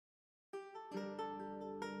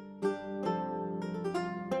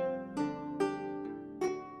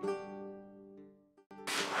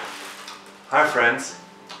Hi friends,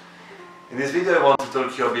 in this video I want to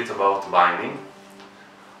talk to you a bit about binding.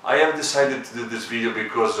 I have decided to do this video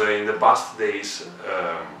because in the past days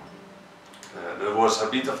there was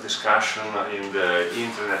a bit of discussion in the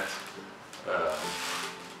internet,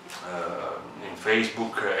 in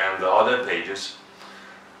Facebook and other pages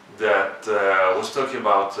that was talking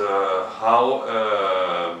about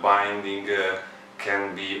how binding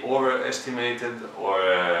can be overestimated or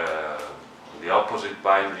the opposite,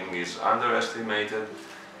 binding is underestimated,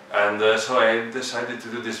 and so I decided to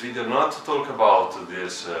do this video not to talk about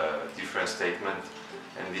this different statement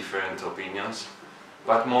and different opinions,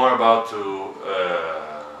 but more about to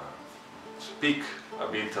speak a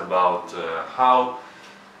bit about how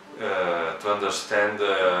to understand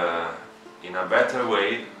in a better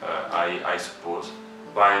way, I suppose,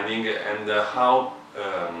 binding, and how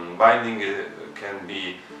binding can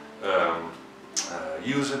be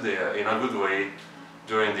used in a good way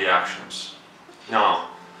during the actions. Now,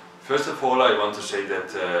 first of all, I want to say that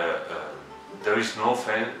there is no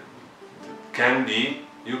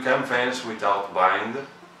you can fence without bind,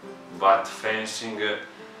 but fencing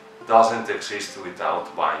doesn't exist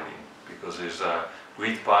without binding, because it's a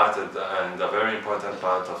great part and a very important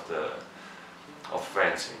part of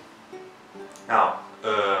fencing. Now,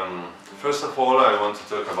 first of all, I want to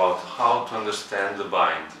talk about how to understand the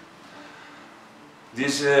bind.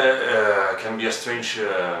 This can be a strange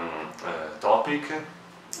topic,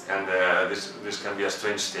 and this can be a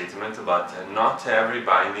strange statement, but not every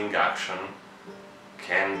binding action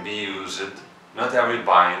can be used, not every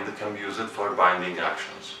bind can be used for binding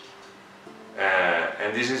actions.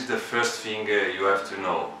 And this is the first thing you have to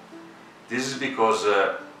know. This is because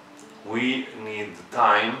we need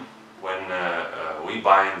time when we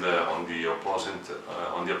bind on the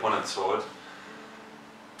opponent's sword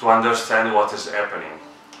to understand what is happening.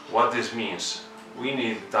 What this means: we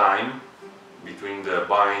need time between the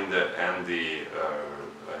bind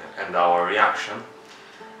and our reaction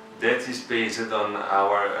that is based on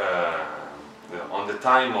the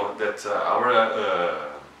time that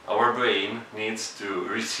our brain needs to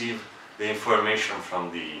receive the information from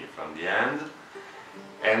the end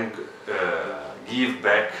and give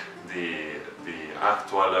back the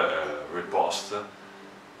actual riposte,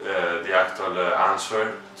 the actual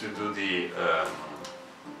answer to do the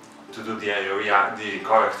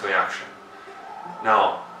correct reaction.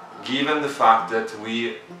 Now, given the fact that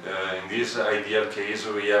we, in this ideal case,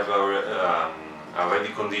 we have a ready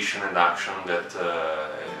condition and action that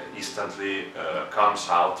instantly comes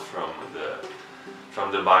out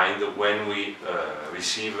from the bind when we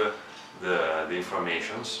receive the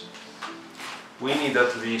informations, we need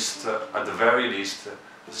at least, at the very least,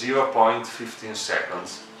 0.15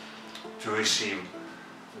 seconds to receive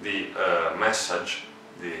the message,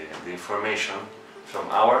 the information from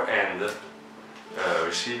our end,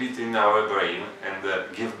 receive it in our brain, and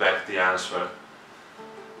give back the answer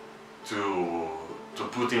to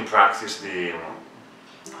put in practice the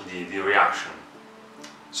reaction.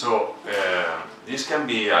 So this can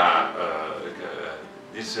be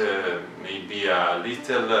this may be a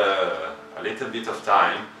little bit of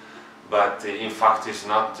time, but in fact it's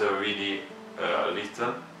not really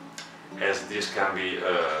little, as this can be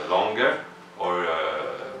longer or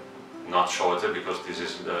not shorter, because this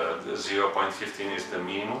is the 0.15 is the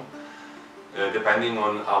minimum, depending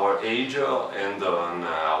on our age and on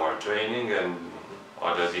our training and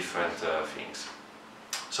other different things.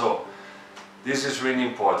 So this is really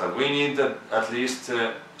important. We need at least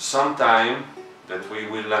some time that we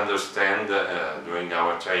will understand during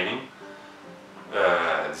our training.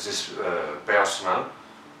 This is personal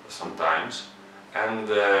sometimes, and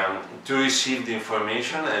to receive the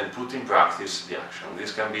information and put in practice the action.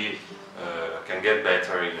 This can get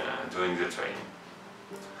better during the training.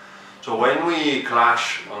 So when we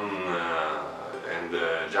clash on and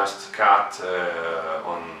just cut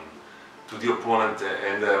to the opponent,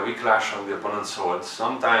 and we clash on the opponent's sword,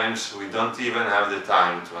 sometimes we don't even have the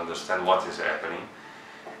time to understand what is happening,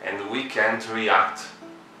 and we can't react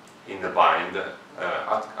in the bind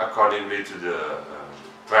accordingly to the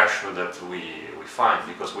pressure that we find,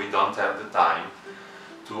 because we don't have the time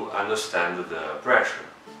to understand the pressure.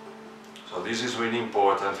 So this is really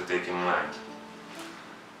important to take in mind.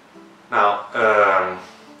 Now,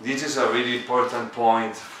 this is a really important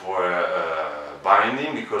point for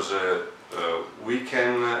binding, because we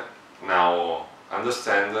can now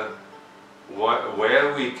understand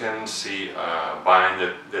where we can see a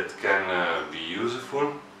bind that can be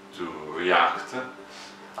useful to react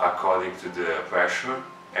according to the pressure,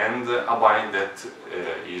 and a bind that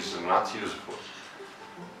is not useful.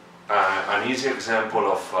 An easy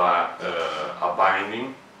example of a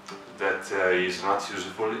binding that is not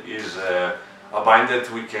useful is a bind that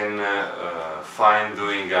we can find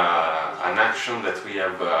doing an action that we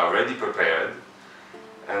have already prepared,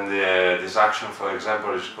 and this action, for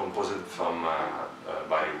example, is composed from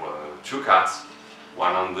by two cuts,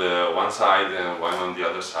 one on the one side and one on the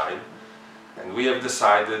other side, and we have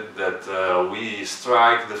decided that we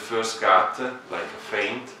strike the first cut like a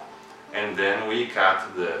feint, and then we cut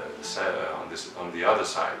on the other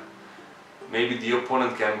side. Maybe the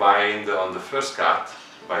opponent can bind on the first cut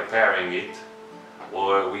by pairing it,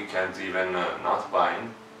 or we can't even not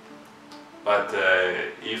bind. But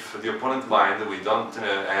if the opponent binds, we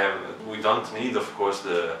don't need, of course,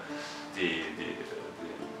 the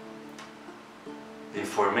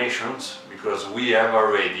informations, because we have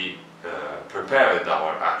already prepared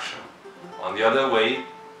our action. On the other way,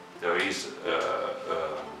 there is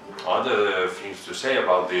other things to say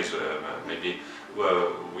about this. Maybe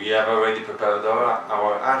we have already prepared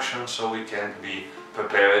our action, so we can be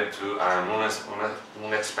prepared to an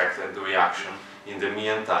unexpected reaction in the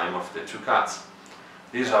meantime of the two cuts.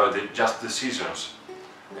 These are just decisions,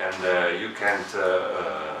 and you can't.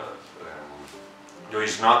 There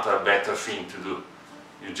is not a better thing to do.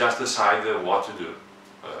 You just decide what to do.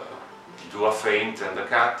 Do a feint and a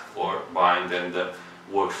cut, or bind and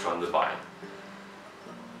work from the bind.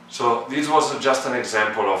 So this was just an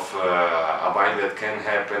example of a bind that can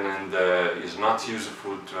happen and is not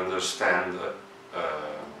useful to understand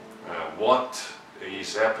what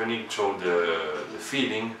is happening through the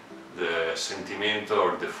feeling, the sentimento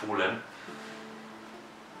or the Fühlen.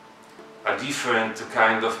 A different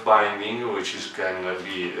kind of binding, which can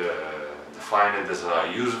be defined as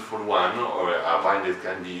a useful one, or a bind that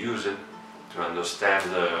can be used to understand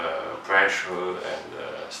pressure and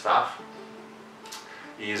stuff,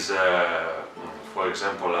 is, for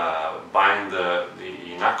example, bind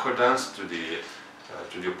in accordance to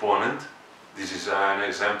the opponent. This is an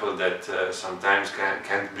example that sometimes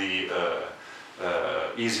can't be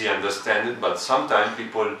easy understood, but sometimes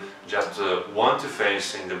people just want to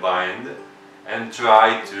face in the bind and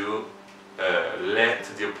try to let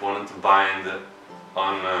the opponent bind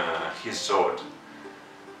on his sword.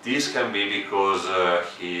 This can be because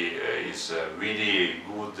he is really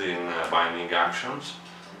good in binding actions,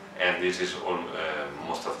 and this is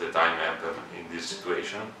most of the time happen in this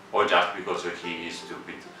situation, or just because he is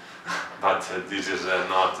stupid. But this is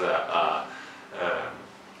not a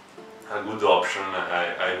good option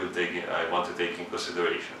I want to take in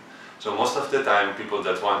consideration. So most of the time people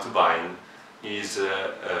that want to bind is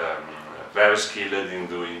very skilled in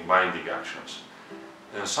doing binding actions.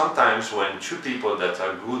 And sometimes when two people that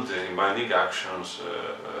are good in binding actions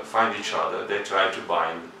find each other, they try to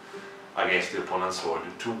bind against the opponent's sword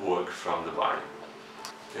to work from the bind.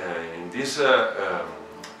 In this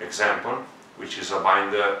example, which is a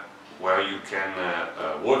binder where you can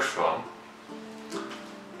work from,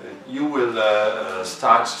 you will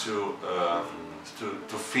start to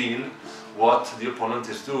feel what the opponent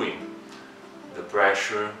is doing, the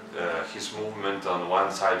pressure, his movement on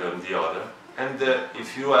one side or the other. And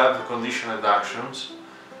if you have conditioned actions,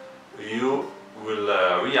 you will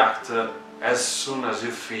react as soon as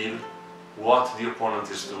you feel what the opponent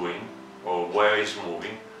is doing or where he's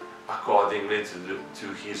moving, accordingly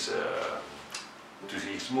to his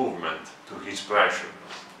movement, to his pressure.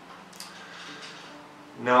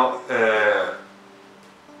 Now,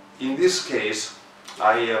 in this case,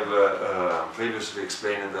 I have previously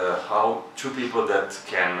explained how two people that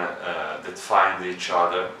find each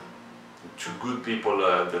other, two good people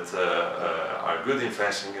that are good in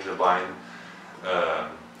fencing in the bind,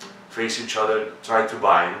 face each other, try to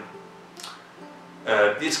bind.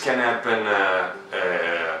 This can happen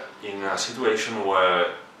in a situation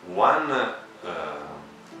where one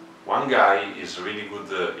guy is really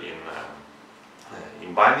good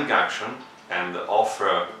in binding action and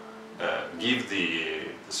give the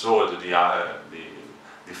sword,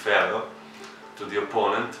 the ferro, to the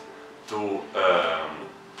opponent to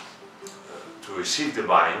receive the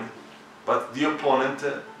bind, but the opponent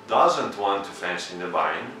doesn't want to fence in the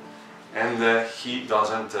bind, and he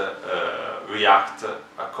doesn't react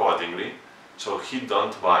accordingly, so he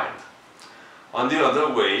don't bind. On the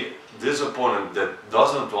other way, this opponent that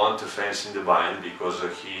doesn't want to fence in the bind because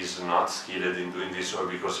he is not skilled in doing this, or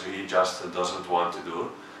because he just doesn't want to do,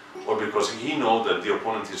 or because he knows that the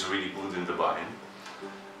opponent is really good in the bind,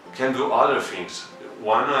 can do other things.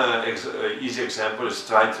 One easy example is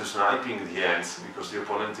try to sniping the ends, because the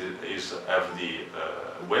opponent have the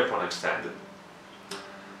weapon extended.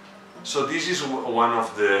 So this is one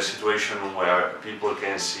of the situations where people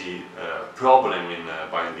can see problem in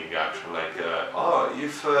binding action, like oh,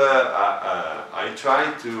 if I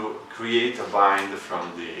try to create a bind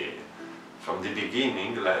from the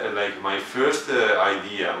beginning, like my first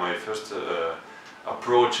idea, my first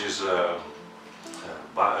approach is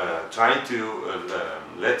trying to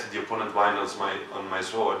let the opponent bind on my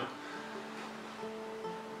sword.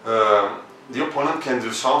 The opponent can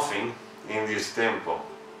do something in this tempo,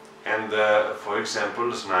 and for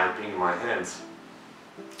example, sniping my hands.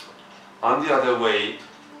 On the other way,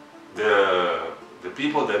 the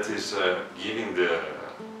people that is giving the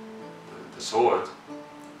sword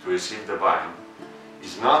to receive the bind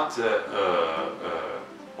is not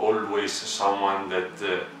always someone that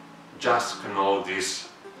just know this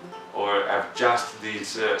or have just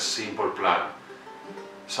this simple plan.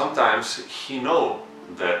 Sometimes he know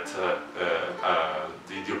that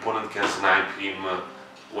the opponent can snipe him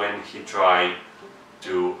when he try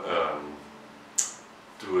to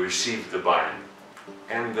receive the bind,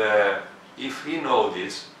 and if he know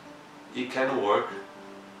this, he can work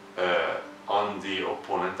on the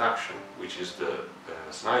opponent action, which is the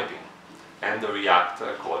sniping, and react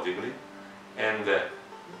accordingly, and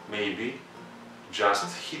maybe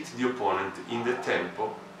just hit the opponent in the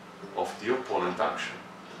tempo of the opponent action.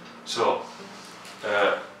 So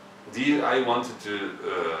I wanted to,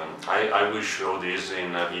 I will show this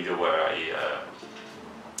in a video where I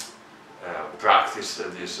practice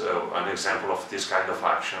this, an example of this kind of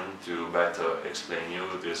action to better explain you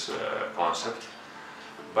this concept.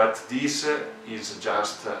 But this is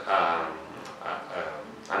just an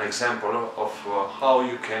example of how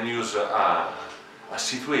you can use a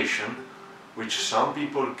situation which some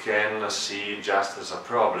people can see just as a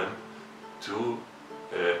problem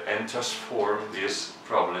and transform this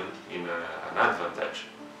problem in an advantage.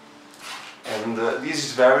 And this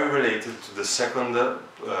is very related to the second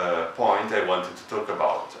point I wanted to talk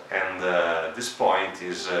about. And this point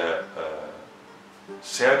is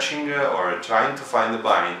searching or trying to find a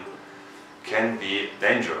bind can be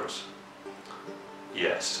dangerous.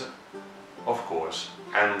 Yes, of course.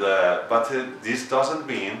 And but this doesn't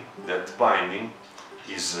mean that binding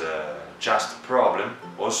is just a problem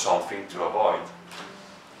or something to avoid.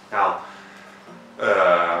 Now,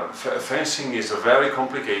 fencing is a very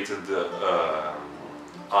complicated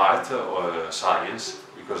art or science,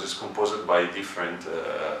 because it's composed by different.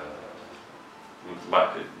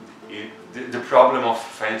 But the problem of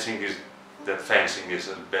fencing is that fencing is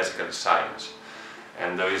basically science,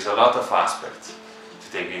 and there is a lot of aspects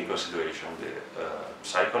to take in consideration: the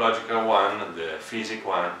psychological one, the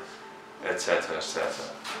physical one, etc., etc.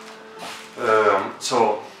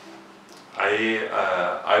 So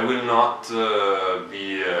I will not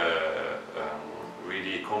be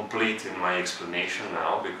really complete in my explanation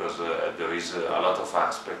now, because there is a lot of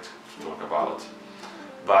aspects to talk about.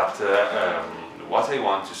 But what I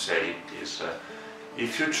want to say is,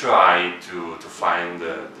 if you try to find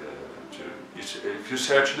if you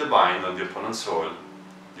search the bind on the opponent's sword,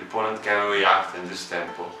 the opponent can react in this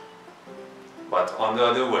tempo. But on the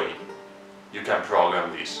other way, you can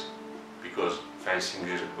program this, because fencing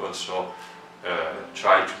is also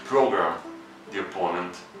try to program the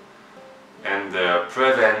opponent and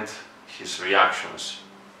prevent his reactions.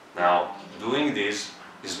 Now, doing this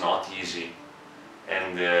is not easy,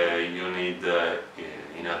 and you need,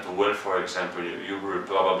 in a duel, for example, you will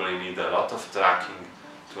probably need a lot of tracking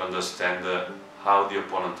to understand how the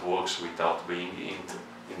opponent works without being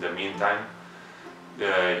in the meantime.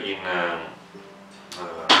 In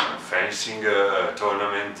fencing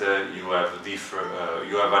tournament, you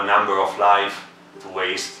have a number of lives to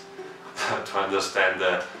waste to understand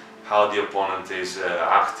how the opponent is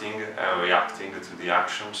acting and reacting to the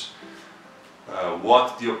actions,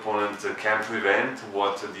 what the opponent can prevent,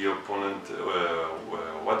 what the opponent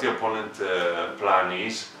plan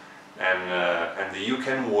is, and you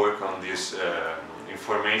can work on this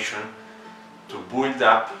information to build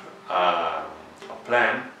up a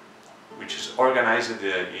plan which is organized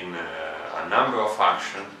in a number of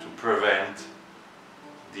actions to prevent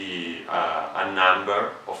a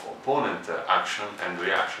number of opponent action and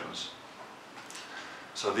reactions.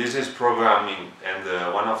 So this is programming, and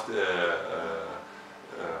one of the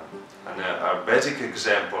a basic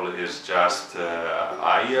example is just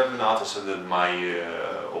I have noticed that my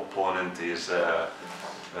opponent is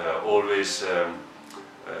always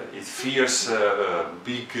it fears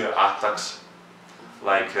big attacks,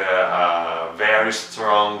 like a very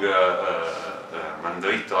strong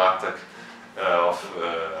mandrito attack of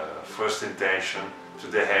first intention to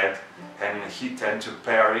the head, and he tends to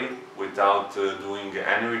parry without doing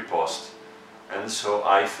any riposte, and so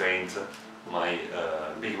I feint my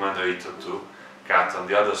big mandrito to cut on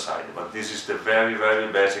the other side. But this is the very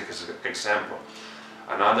basic example.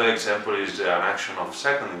 Another example is an action of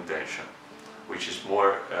second intention, which is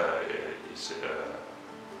more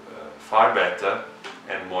far better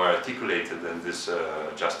and more articulated than this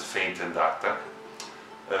just feint and attack.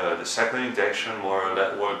 The second intention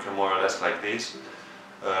work more or less like this.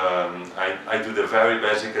 I do the very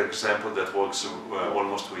basic example that works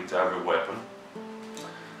almost with every weapon.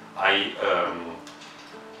 I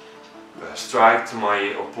strike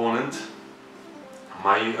my opponent.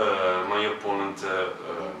 My opponent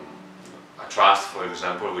a trust, for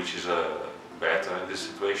example, which is better in this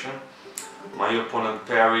situation. My opponent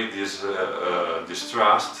parried this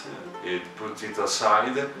trust. It put it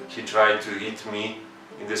aside. He tried to hit me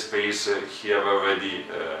in the space he have already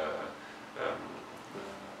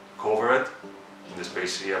covered, in the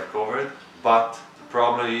space he have covered, but the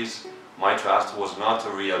problem is my trust was not a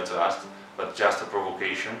real trust, but just a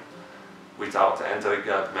provocation without entering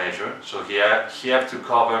that measure. So he have to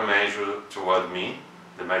cover measure toward me,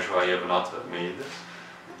 the measure I have not made,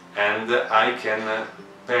 and I can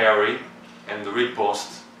parry and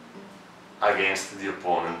riposte against the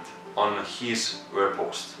opponent on his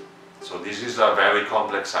riposte. So this is a very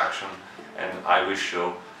complex action, and I will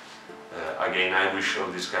show again, I will show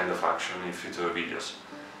this kind of action in future videos.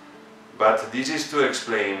 But this is to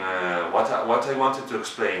explain what I wanted to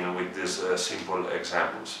explain with these simple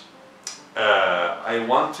examples. I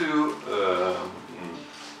wanted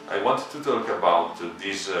to talk about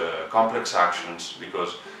these complex actions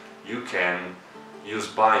because you can use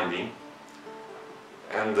binding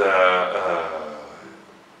and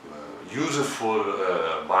useful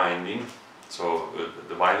binding. So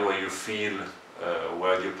the binding where you feel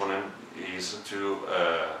where the opponent is to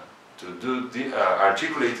do the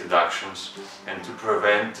articulated actions and to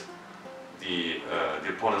prevent the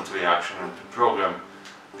opponent's reaction and to program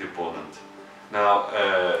the opponent. Now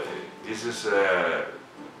this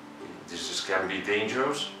can be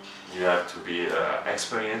dangerous. You have to be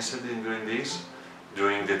experienced in doing this.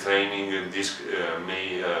 During the training, this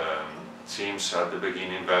may seem at the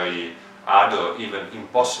beginning very hard or even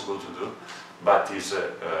impossible to do, but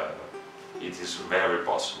it is very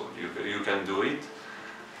possible. You can do it,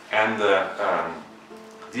 and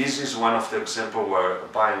this is one of the examples where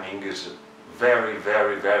binding is very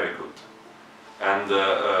good. And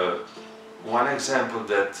one example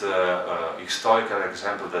that historical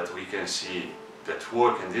example that we can see that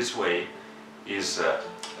work in this way is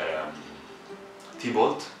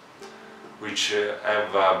T-bolt, which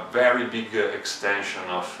have a very big extension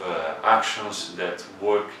of actions that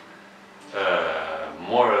work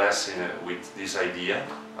more or less with this idea,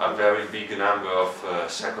 a very big number of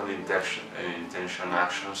second intention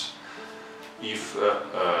actions if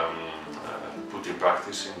put in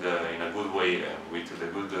practice in a good way and with the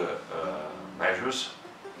good measures.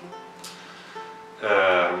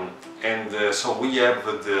 So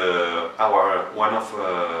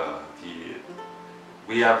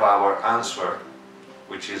we have our answer,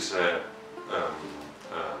 which is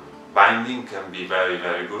binding can be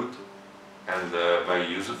very good and very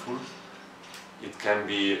useful. It can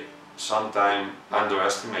be sometimes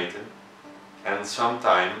underestimated and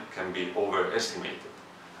sometimes can be overestimated.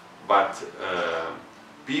 But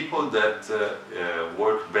people that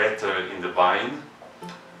work better in the bind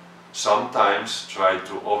sometimes try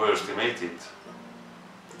to overestimate it,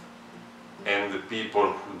 and the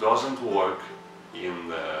people who doesn't work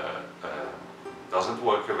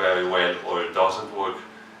very well or doesn't work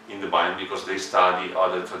in the bind because they study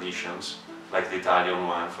other traditions, like the Italian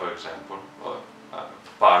one, for example, or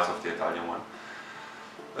part of the Italian one,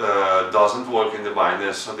 doesn't work in the bind,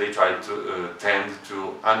 and so they tend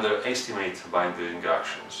to underestimate binding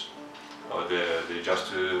actions, or they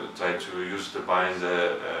just try to use the bind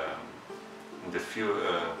in the few,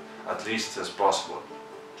 at least as possible.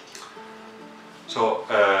 So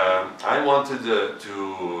I wanted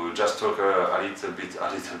to just talk a little bit.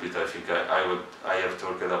 I think I have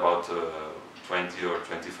talked about 20 or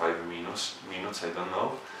 25 minutes. I don't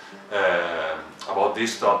know about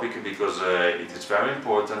this topic because it is very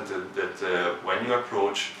important that when you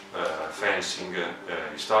approach fencing,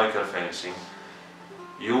 historical fencing,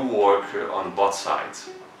 you work on both sides.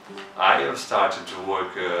 I have started to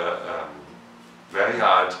work very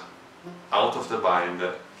hard out of the bind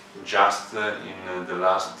just in the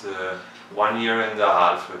last 1 year and a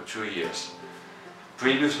half, 2 years.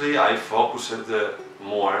 Previously I focused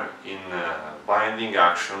more in binding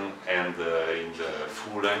action and in the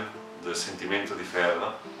Fullen, the sentimento di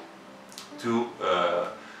ferro, to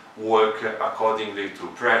work accordingly to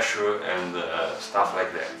pressure and stuff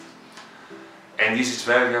like that. And this is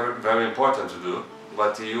very, very important to do,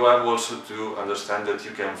 but you have also to understand that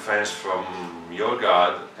you can fence from your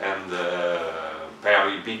garden and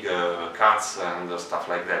very big cuts and stuff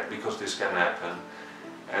like that, because this can happen.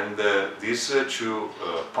 And these two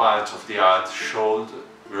parts of the art should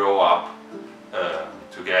grow up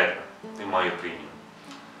together, in my opinion.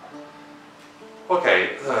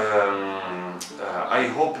 Okay, I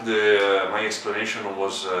hope my explanation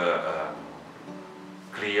was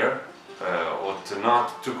clear, or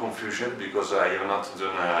not too confusing, because I have not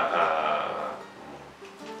done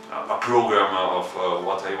a program of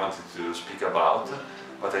what I wanted to speak about,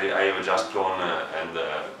 but I have just gone and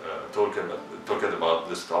talked about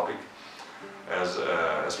this topic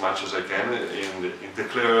as much as I can in the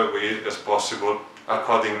clear way as possible,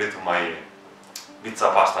 accordingly to my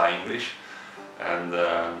pizza pasta English. And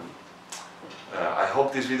I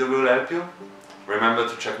hope this video will help you. Remember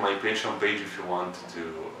to check my Patreon page if you want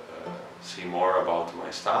to see more about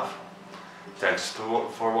my stuff. Thanks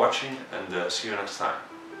for watching, and see you next time.